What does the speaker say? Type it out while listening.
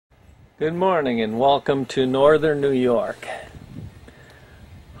Good morning and welcome to northern New York.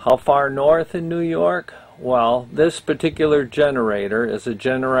 How far north in New York? Well, this particular generator is a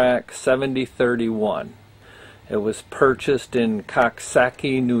Generac 7031. It was purchased in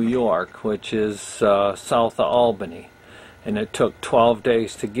Coxsackie, New York, which is south of Albany. And it took 12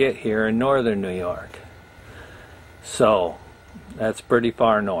 days to get here in northern New York. So, that's pretty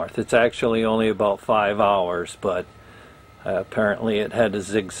far north. It's actually only about 5 hours, but apparently it had to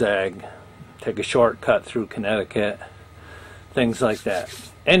zigzag, take a shortcut through Connecticut, things like that.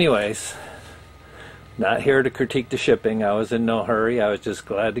 Anyways, not here to critique the shipping. I was in no hurry. I was just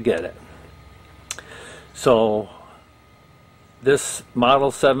glad to get it. So, this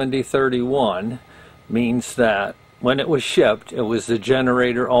Model 7031 means that when it was shipped, it was the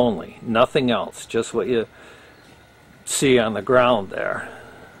generator only, nothing else, just what you see on the ground there.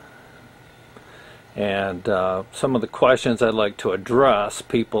 And some of the questions I'd like to address,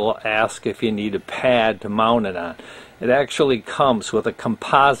 people ask if you need a pad to mount it on. It actually comes with a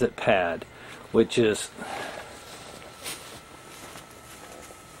composite pad, which is,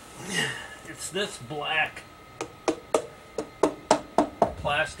 it's this black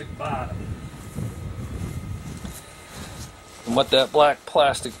plastic bottom. And what that black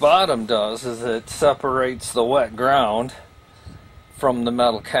plastic bottom does is it separates the wet ground from the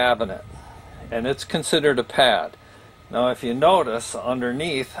metal cabinet. And it's considered a pad. Now if you notice,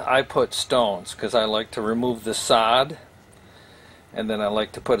 underneath I put stones because I like to remove the sod, and then I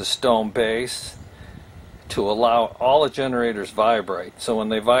like to put a stone base to allow all the generators vibrate. So when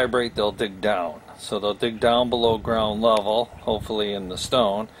they vibrate, they'll dig down. So they'll dig down below ground level, hopefully in the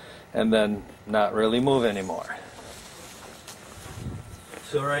stone, and then not really move anymore.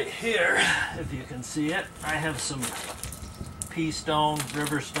 So right here, if you can see it, I have some pea stone,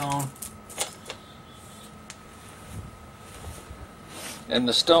 river stone. And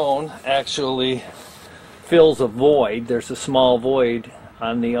the stone actually fills a void. There's a small void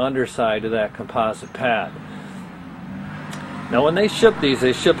on the underside of that composite pad. Now when they ship these,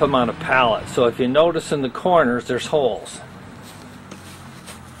 they ship them on a pallet. So if you notice in the corners, there's holes.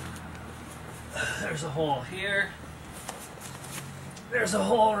 There's a hole here. There's a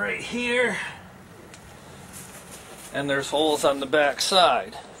hole right here. And there's holes on the back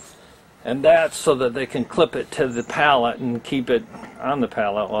side. And that's so that they can clip it to the pallet and keep it on the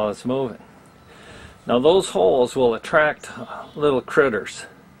pallet while it's moving. Now those holes will attract little critters.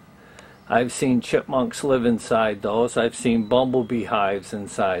 I've seen chipmunks live inside those. I've seen bumblebee hives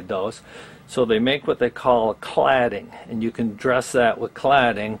inside those. So they make what they call a cladding, and you can dress that with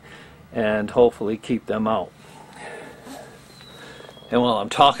cladding and hopefully keep them out. And while I'm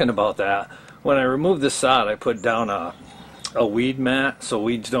talking about that, when I remove the sod, I put down a weed mat so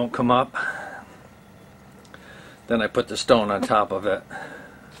weeds don't come up. Then I put the stone on top of it.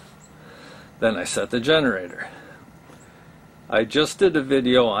 Then I set the generator. I just did a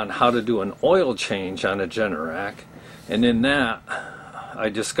video on how to do an oil change on a Generac, and in that I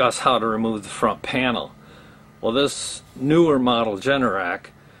discussed how to remove the front panel. Well, this newer model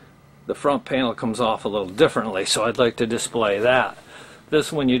Generac, the front panel comes off a little differently, so I'd like to display that.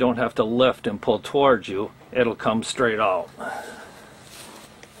 This one you don't have to lift and pull towards you. It'll come straight out.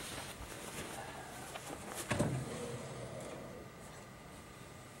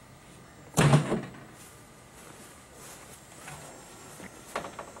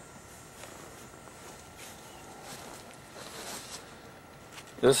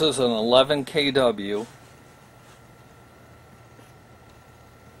 This is an 11 kW.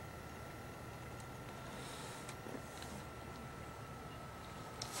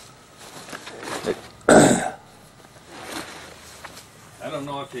 I don't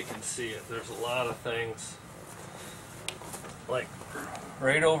know if you can see it. There's a lot of things. Like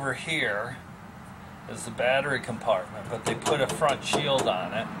right over here is the battery compartment, but they put a front shield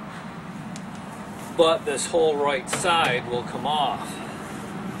on it. But this whole right side will come off.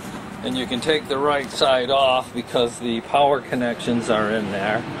 And you can take the right side off because the power connections are in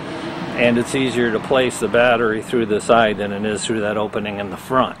there. And it's easier to place the battery through the side than it is through that opening in the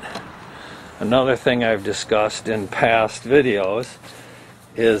front. Another thing I've discussed in past videos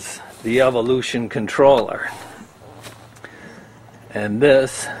is the evolution controller. And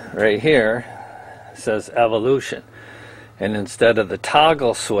this right here says evolution. And instead of the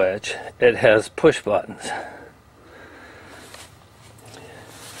toggle switch, it has push buttons.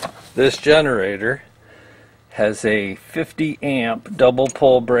 This generator has a 50 amp double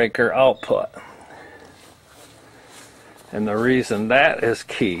pole breaker output. And the reason that is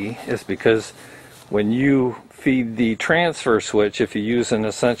key is because when you feed the transfer switch, if you use an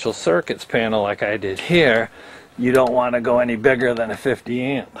essential circuits panel like I did here, you don't want to go any bigger than a 50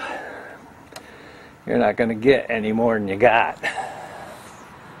 amp. you're not going to get any more than you got.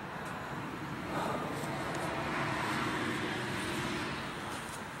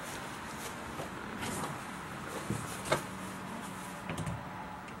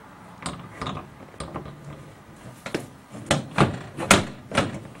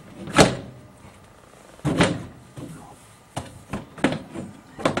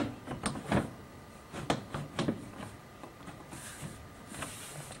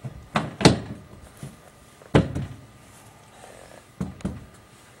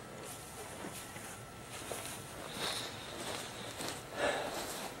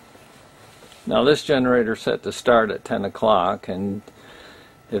 Now this generator set to start at 10 o'clock, and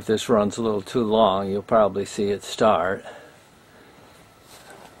if this runs a little too long, you'll probably see it start.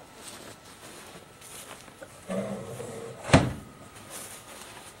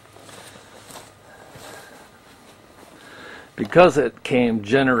 Because it came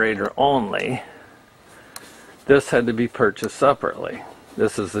generator only, this had to be purchased separately.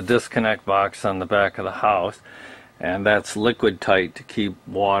 This is the disconnect box on the back of the house, and that's liquid tight to keep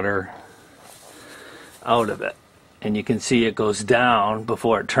water out of it, and you can see it goes down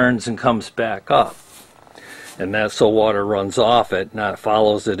before it turns and comes back up, and that's so water runs off it, not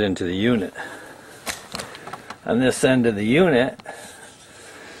follows it into the unit. On this end of the unit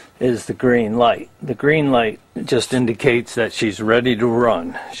is the green light. The green light just indicates that she's ready to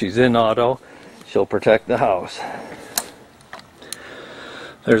run. She's in auto. She'll protect the house.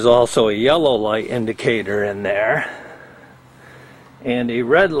 There's also a yellow light indicator in there and a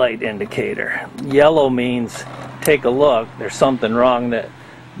red light indicator. Yellow means take a look, there's something wrong that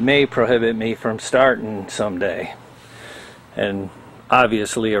may prohibit me from starting someday. And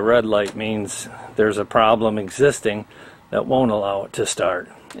obviously a red light means there's a problem existing that won't allow it to start.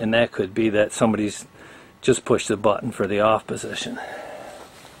 And that could be that somebody's just pushed the button for the off position.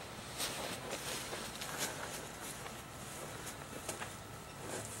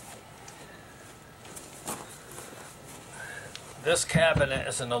 This cabinet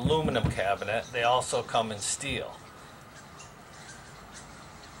is an aluminum cabinet. They also come in steel.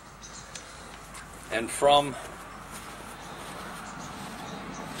 And from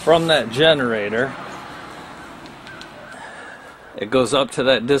that generator, it goes up to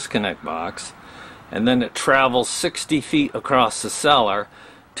that disconnect box, and then it travels 60 feet across the cellar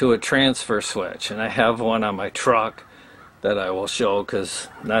to a transfer switch. And I have one on my truck that I will show because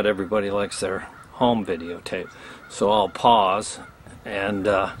not everybody likes their home videotape. So I'll pause and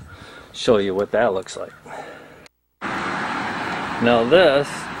show you what that looks like. Now this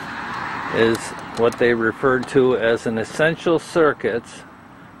is what they referred to as an essential circuits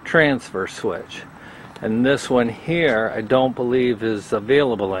transfer switch. And this one here I don't believe is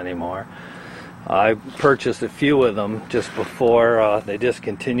available anymore. I purchased a few of them just before they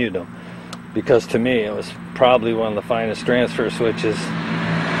discontinued them, because to me it was probably one of the finest transfer switches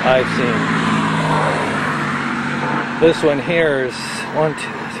I've seen. This one here is 1, 2, 3,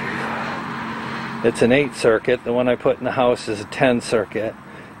 4. It's an 8 circuit. The one I put in the house is a 10 circuit,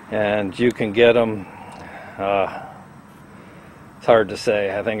 and you can get them. It's hard to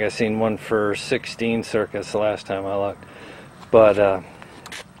say. I think I seen one for 16 circuits the last time I looked. But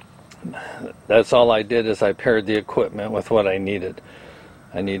that's all I did, is I paired the equipment with what I needed.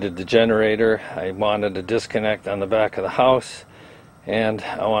 I needed the generator. I wanted a disconnect on the back of the house, and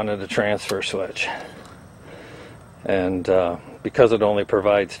I wanted a transfer switch. And because it only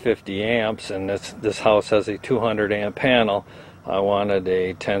provides 50 amps and this house has a 200 amp panel, I wanted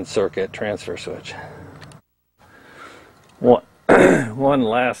a 10 circuit transfer switch. One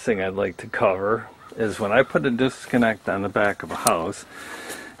last thing I'd like to cover is when I put a disconnect on the back of a house,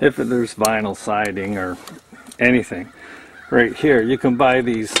 if there's vinyl siding or anything, right here you can buy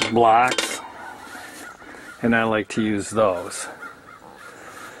these blocks, and I like to use those.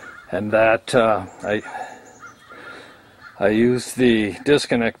 And that I use the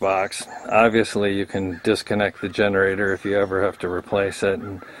disconnect box. Obviously you can disconnect the generator if you ever have to replace it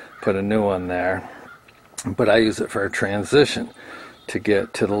and put a new one there, but I use it for a transition to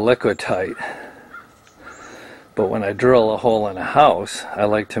get to the liquid tight. But when I drill a hole in a house, I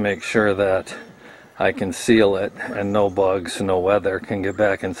like to make sure that I can seal it and no bugs, no weather can get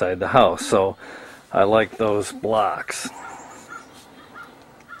back inside the house. So I like those blocks.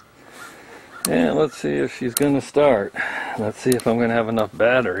 And let's see if she's going to start. Let's see if I'm going to have enough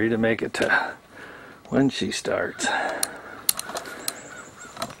battery to make it to when she starts.